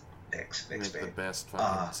 Thanks, Make babe. the best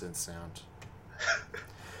fucking synth sound.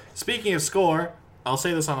 Speaking of score, I'll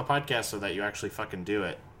say this on the podcast so that you actually fucking do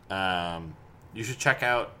it. You should check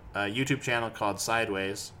out a YouTube channel called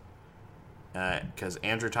Sideways, because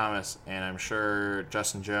Andrew Thomas and I'm sure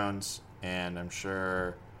Justin Jones and I'm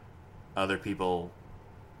sure other people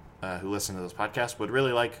who listen to this podcast would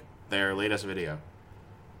really like their latest video.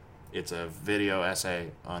 It's a video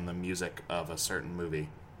essay on the music of a certain movie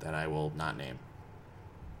that I will not name.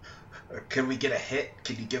 Can we get a hit?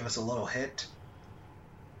 Can you give us a little hint?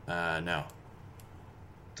 No.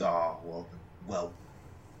 Oh, well,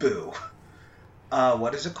 boo.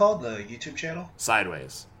 What is it called? The YouTube channel?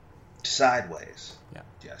 Sideways. Sideways. Yeah.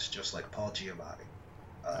 Yes, just like Paul Giamatti.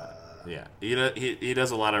 Yeah. He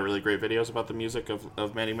does a lot of really great videos about the music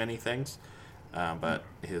of many, many things. But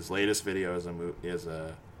his latest video is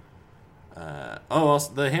a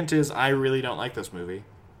the hint is I really don't like this movie.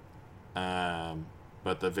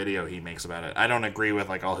 But the video he makes about it, I don't agree with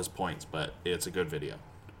like all his points, but it's a good video.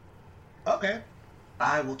 Okay.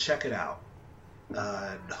 I will check it out.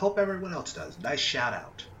 Hope everyone else does. Nice shout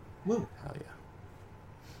out. Woo. Hell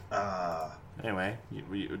yeah. Anyway,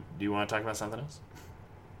 do you want to talk about something else?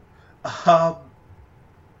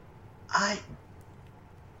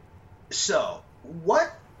 So,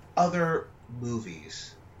 what other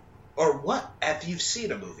movies, or what, if you've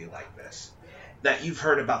seen a movie like this, that you've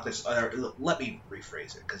heard about this, let me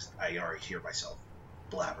rephrase it, because I already hear myself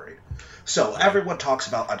blabbering. So, everyone talks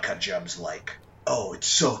about Uncut Gems like, oh, it's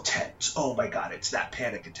so tense, oh my god, it's that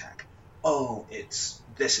panic attack. oh, it's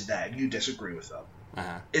this and that, and you disagree with them.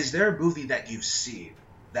 Uh-huh. Is there a movie that you've seen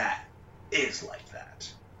that is like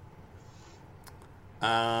that?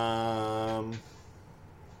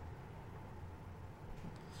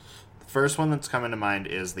 The first one that's coming to mind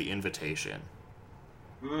is The Invitation.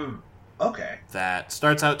 Okay. That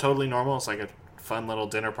starts out totally normal. It's like a fun little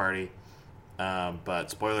dinner party.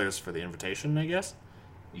 But spoilers for The Invitation, I guess.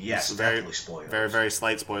 Yes, definitely spoilers. Very, very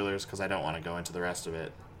slight spoilers because I don't want to go into the rest of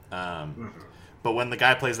it. But when the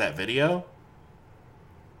guy plays that video,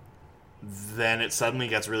 then it suddenly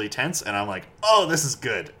gets really tense, and I'm like, oh, this is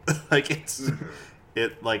good. Like,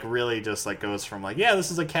 it like really just like goes from like, yeah,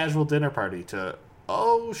 this is a casual dinner party to,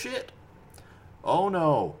 oh shit, oh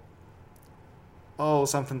no, oh,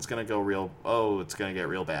 something's gonna go real, oh, it's gonna get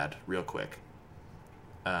real bad real quick.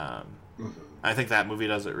 I think that movie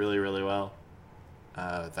does it really, really well.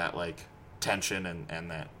 That like tension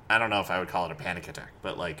and that, I don't know if I would call it a panic attack,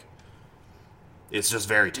 but like it's just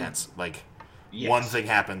very tense. Like one thing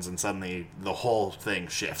happens and suddenly the whole thing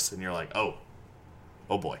shifts and you're like, oh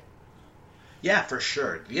boy. Yeah, for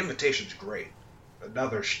sure. The Invitation's great.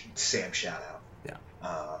 Another Sam shout out. Yeah.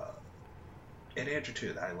 And Andrew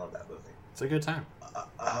too. I love that movie. It's a good time.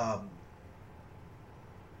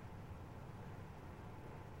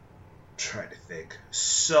 Trying to think.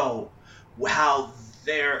 So, how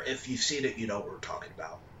there, if you've seen it, you know what we're talking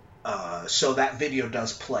about. So that video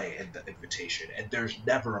does play in The Invitation, and there's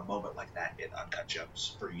never a moment like that in Uncut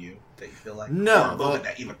Gems for you that you feel like? No. Or a moment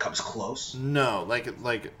that even comes close? No, like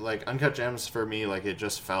Uncut Gems for me, like it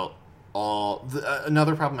just felt all...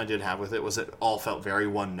 another problem I did have with it was it all felt very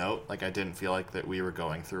one note. Like I didn't feel like that we were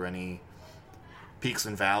going through any peaks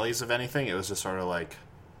and valleys of anything. It was just sort of like,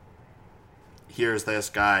 here's this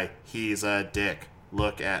guy, he's a dick.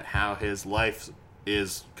 Look at how his life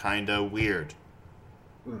is kind of weird.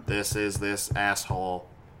 This is this asshole.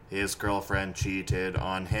 His girlfriend cheated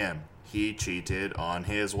on him. He cheated on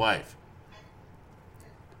his wife.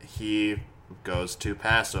 He goes to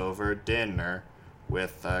Passover dinner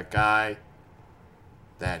with a guy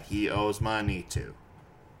that he owes money to.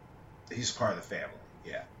 He's part of the family,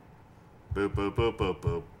 yeah. Boop, boop, boop, boop,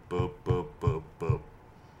 boop, boop, boop, boop, boop.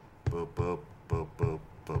 Boop, boop, boop, boop,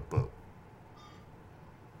 boop, boop.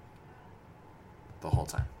 The whole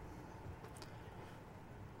time.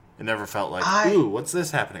 It never felt like, ooh, what's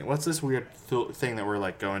this happening? What's this weird thing that we're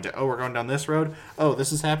like going to? Oh, we're going down this road. Oh,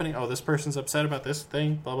 this is happening. Oh, this person's upset about this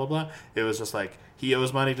thing. Blah, blah, blah. It was just like, he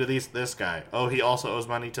owes money to this guy. Oh, he also owes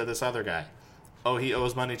money to this other guy. Oh, he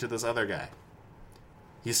owes money to this other guy.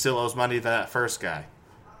 He still owes money to that first guy.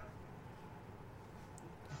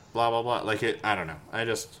 Blah, blah, blah. Like, I don't know.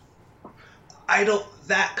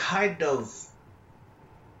 That kind of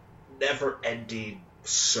never-ending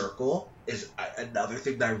circle is another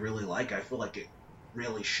thing that I really like. I feel like it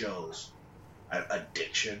really shows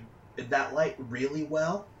addiction in that light really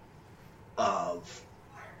well. Of,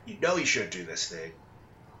 you know you shouldn't do this thing,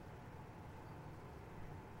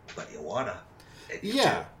 but you wanna. And you do.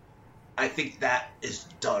 I think that is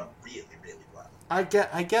done really, really well. I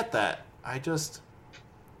get that. I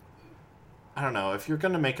don't know, if you're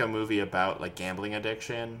gonna make a movie about like gambling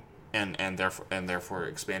addiction and therefore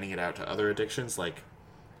expanding it out to other addictions, like,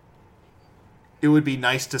 it would be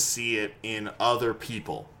nice to see it in other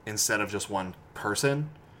people instead of just one person.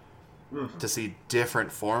 To see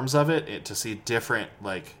different forms of it, to see different,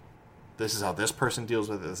 like, this is how this person deals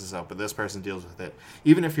with it, this is how this person deals with it.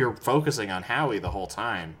 Even if you're focusing on Howie the whole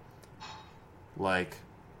time, like,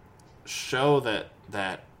 show that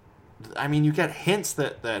I mean, you get hints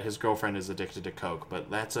that his girlfriend is addicted to coke, but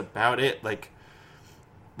that's about it. Like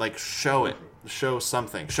show it. Show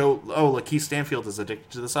something. Show, Lakeith Stanfield is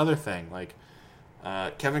addicted to this other thing. Like,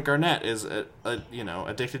 Kevin Garnett is,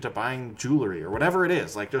 addicted to buying jewelry or whatever it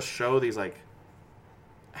is. Like, just show these, like,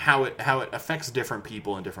 how it affects different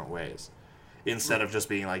people in different ways. Instead of just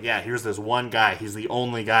being like, yeah, here's this one guy. He's the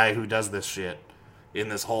only guy who does this shit in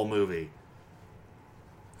this whole movie.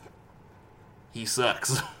 He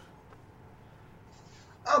sucks.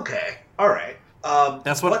 Okay, all right.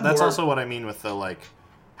 That's also what I mean with the, like,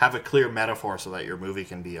 have a clear metaphor so that your movie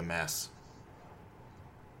can be a mess.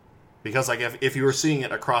 Because, like, if you were seeing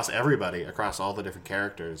it across everybody, across all the different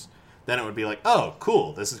characters, then it would be like, oh,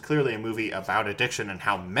 cool, this is clearly a movie about addiction and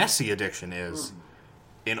how messy addiction is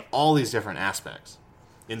in all these different aspects.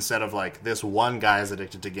 Instead of, like, this one guy is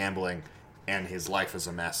addicted to gambling and his life is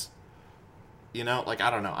a mess. You know, like, I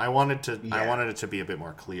don't know. I wanted it to be a bit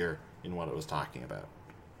more clear in what it was talking about.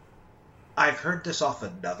 I've heard this off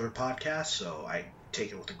another podcast, so I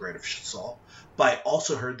take it with a grain of salt. But I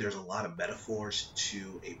also heard there's a lot of metaphors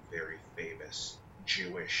to a very famous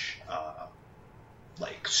Jewish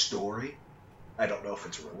like story. I don't know if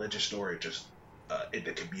it's a religious story or just in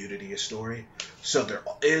the community a story. So there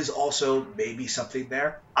is also maybe something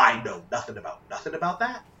there. I know nothing about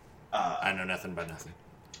that. I know nothing about nothing.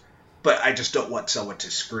 But I just don't want someone to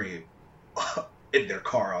scream in their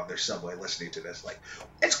car on their subway listening to this, like,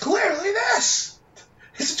 it's clearly this!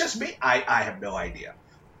 Is it just me? I have no idea.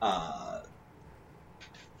 But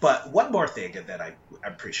one more thing, and then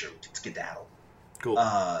I'm pretty sure we can skedaddle. Cool.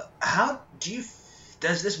 How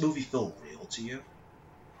does this movie feel real to you?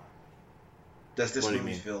 Does this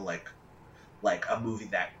movie feel like a movie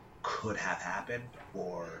that could have happened,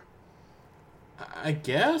 or? I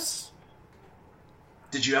guess.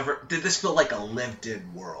 Did this feel like a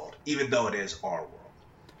lived-in world, even though it is our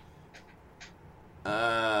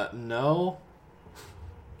world? No.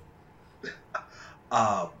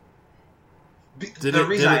 Did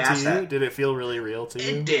it feel really real to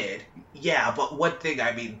you? It did, yeah. But one thing,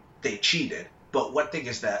 I mean, they cheated. But one thing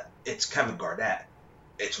is that it's Kevin Garnett.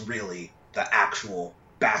 It's really the actual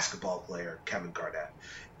basketball player, Kevin Garnett.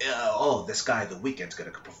 This guy, The Weeknd's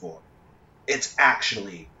going to perform. It's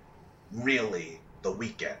actually really The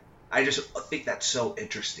Weeknd. I just think that's so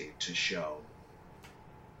interesting to show,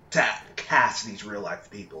 to cast these real life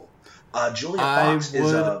people. Julia Fox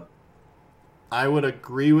I would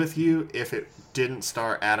agree with you if it didn't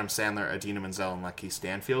star Adam Sandler, Idina Menzel, and Lakeith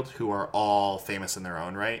Stanfield, who are all famous in their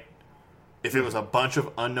own right. If it was a bunch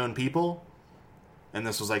of unknown people, and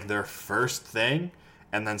this was like their first thing,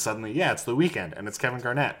 and then suddenly, yeah, it's The Weeknd, and it's Kevin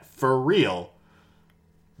Garnett, for real,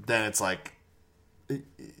 then it's like,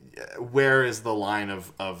 where is the line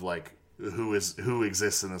of like, who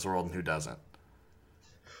exists in this world and who doesn't?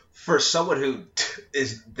 For someone who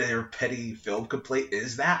is their petty film complaint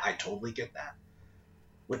is that, I totally get that.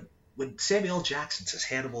 When Samuel L. Jackson says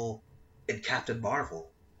Hannibal in Captain Marvel,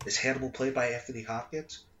 is Hannibal played by Anthony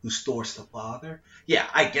Hopkins, who's Thor's the father? Yeah,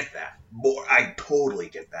 I get that. I totally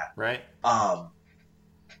get that. Right.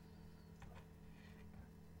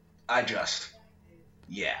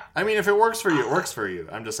 Yeah. I mean, if it works for you, it works for you.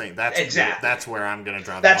 I'm just saying that's where I'm going to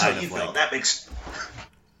draw the line. That's how you feel. Like, that makes...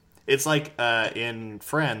 It's like in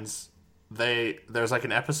Friends, there's like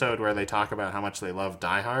an episode where they talk about how much they love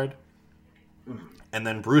Die Hard, and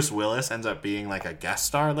then Bruce Willis ends up being like a guest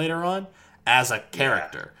star later on as a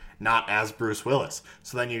character, not as Bruce Willis.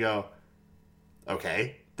 So then you go,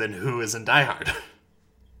 okay, then who is in Die Hard?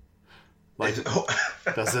 Like,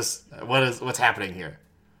 what's happening here?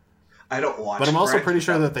 I don't watch. But I'm also pretty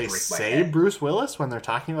sure that they say Bruce Willis when they're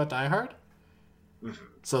talking about Die Hard. Mm-hmm.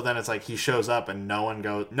 So then it's like he shows up and no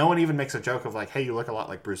one even makes a joke of like, hey, you look a lot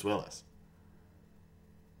like Bruce Willis.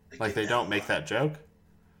 Like they don't make that joke.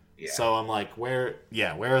 Yeah. So I'm like, where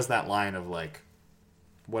is that line of like,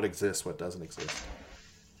 what exists, what doesn't exist?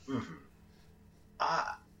 Mm-hmm.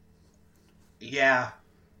 Yeah,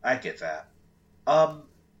 I get that. I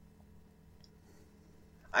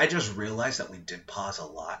just realized that we did pause a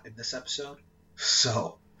lot in this episode.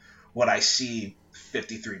 So when I see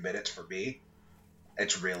 53 minutes for me,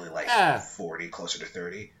 it's really like 40, closer to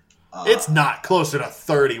 30. It's not closer to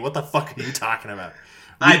 30. What the fuck are you talking about?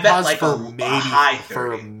 I bet like a high 30.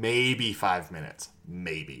 For maybe 5 minutes.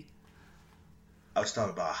 Maybe. I was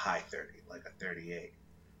talking about a high 30, like a 38.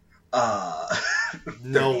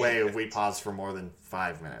 No way have we paused for more than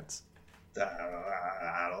 5 minutes.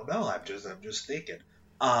 I don't know. I'm just thinking.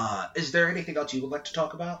 Is there anything else you would like to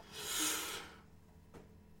talk about?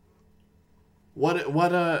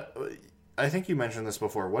 I think you mentioned this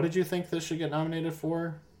before. What did you think this should get nominated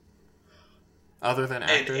for? Other than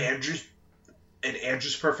actor? In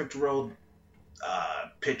Andrew's Perfect World,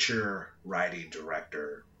 picture, writing,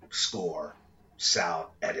 director, score, sound,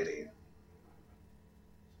 editing.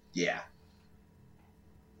 Yeah.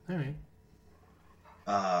 All right.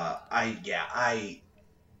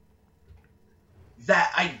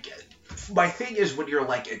 My thing is when you're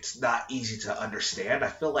like, it's not easy to understand.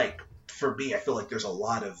 For me, I feel like there's a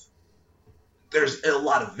lot of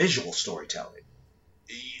visual storytelling.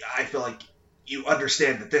 I feel like you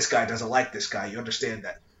understand that this guy doesn't like this guy. You understand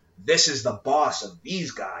that this is the boss of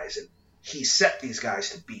these guys, and he set these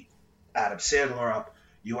guys to beat Adam Sandler up.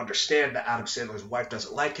 You understand that Adam Sandler's wife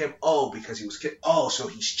doesn't like him. Oh, because he was so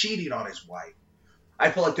he's cheating on his wife.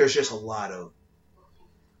 I feel like there's just a lot of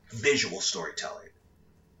visual storytelling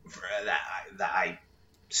that I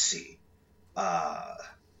see. And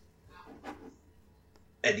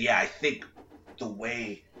yeah, I think the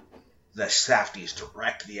way the Safdies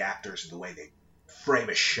direct the actors and the way they frame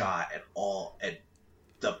a shot and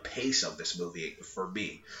the pace of this movie, for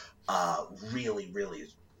me, really, really,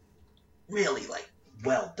 really like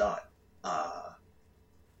well done.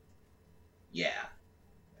 Yeah.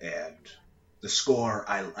 And The score,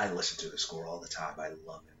 I listen to the score all the time. I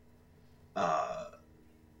love it.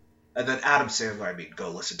 And then Adam Sandler, I mean,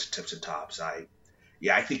 go listen to Tips and Tops. I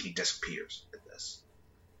think he disappears in this.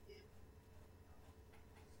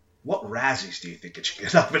 What Razzies do you think it should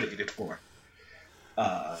get nominated for?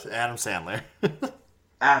 Adam Sandler.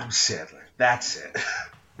 Adam Sandler. That's it.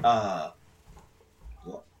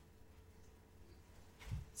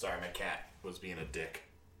 Sorry, my cat was being a dick.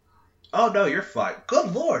 Oh, no, you're fine.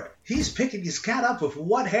 Good Lord. He's picking his cat up with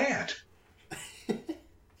one hand.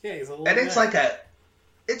 Yeah, he's a little And it's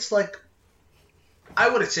like I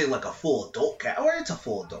wouldn't say like a full adult cat. Or it's a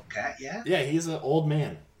full adult cat, yeah? Yeah, he's an old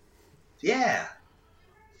man. Yeah.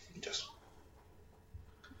 Just...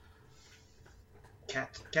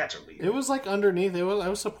 Cats are weird. It was like underneath. I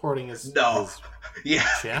was supporting his Yeah.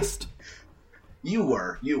 chest. You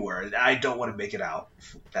were. I don't want to make it out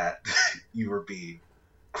that you were being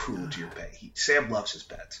cruel to your pet. Sam loves his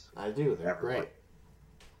pets. I do. They're Everyone. great.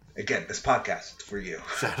 Again, this podcast is for you.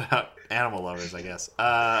 Shout out animal lovers, I guess.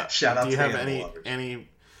 Shout out do you to have animal lovers. any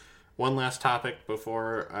one last topic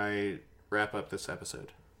before I wrap up this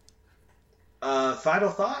episode? Final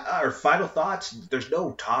thoughts. There's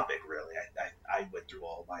no topic really. I went through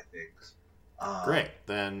all my things. Great.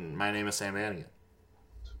 Then my name is Sam Bannigan.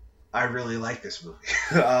 I really like this movie.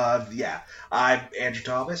 Yeah, I'm Andrew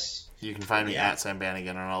Thomas. You can find me at Sam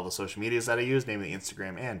Bannigan on all the social medias that I use, namely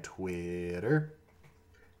Instagram and Twitter.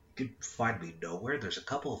 You can find me nowhere. There's a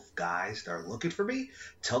couple of guys that are looking for me.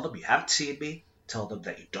 Tell them you haven't seen me. Tell them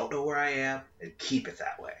that you don't know where I am, and keep it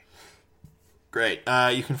that way. Great.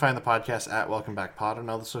 You can find the podcast at Welcome Back Pod on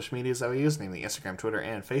all the social medias that we use, namely Instagram, Twitter,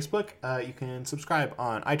 and Facebook. You can subscribe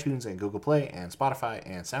on iTunes and Google Play and Spotify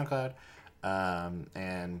and SoundCloud.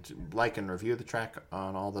 And like and review the track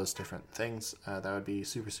on all those different things. That would be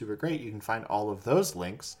super, super great. You can find all of those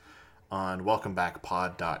links on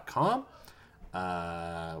welcomebackpod.com.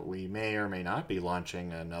 We may or may not be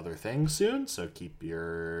launching another thing soon, so keep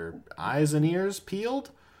your eyes and ears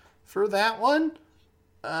peeled for that one.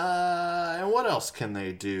 And what else can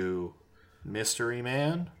they do, Mystery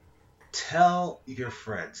Man? Tell your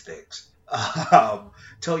friends things.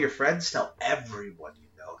 Tell your friends, tell everyone you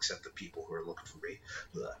know, except the people who are looking for me.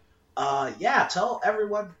 Tell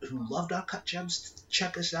everyone who loved Uncut Gems to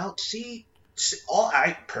check us out. I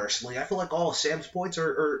feel like all of Sam's points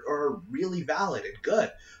are really valid and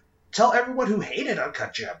good. Tell everyone who hated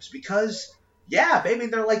Uncut Gems because, maybe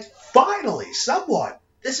they're like, finally, someone.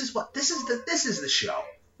 This is the show.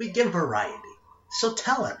 We give variety. So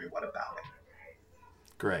tell everyone about it.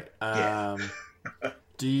 Great. Yeah.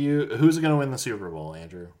 Who's going to win the Super Bowl,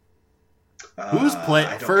 Andrew? Who's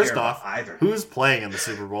playing? First off, who's playing in the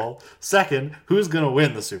Super Bowl? Second, who's going to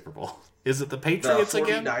win the Super Bowl? Is it the Patriots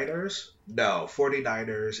again? 49ers? No,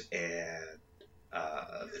 49ers and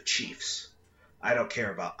the Chiefs. I don't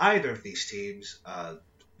care about either of these teams. The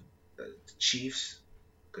Chiefs,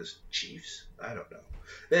 because Chiefs, I don't know.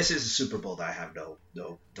 This is a Super Bowl that I have no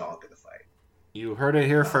dog in the fight. You heard it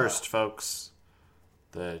here first, folks.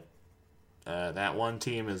 That one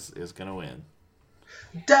team is going to win.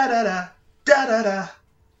 Da da da da da da.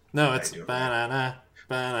 No, it's banana,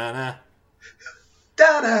 banana.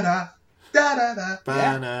 Da da da da da da.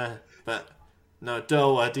 Banana, no,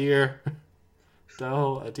 doe a deer.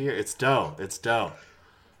 Doe a deer. It's doe. It's doe.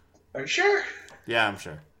 Are you sure? Yeah, I'm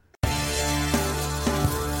sure.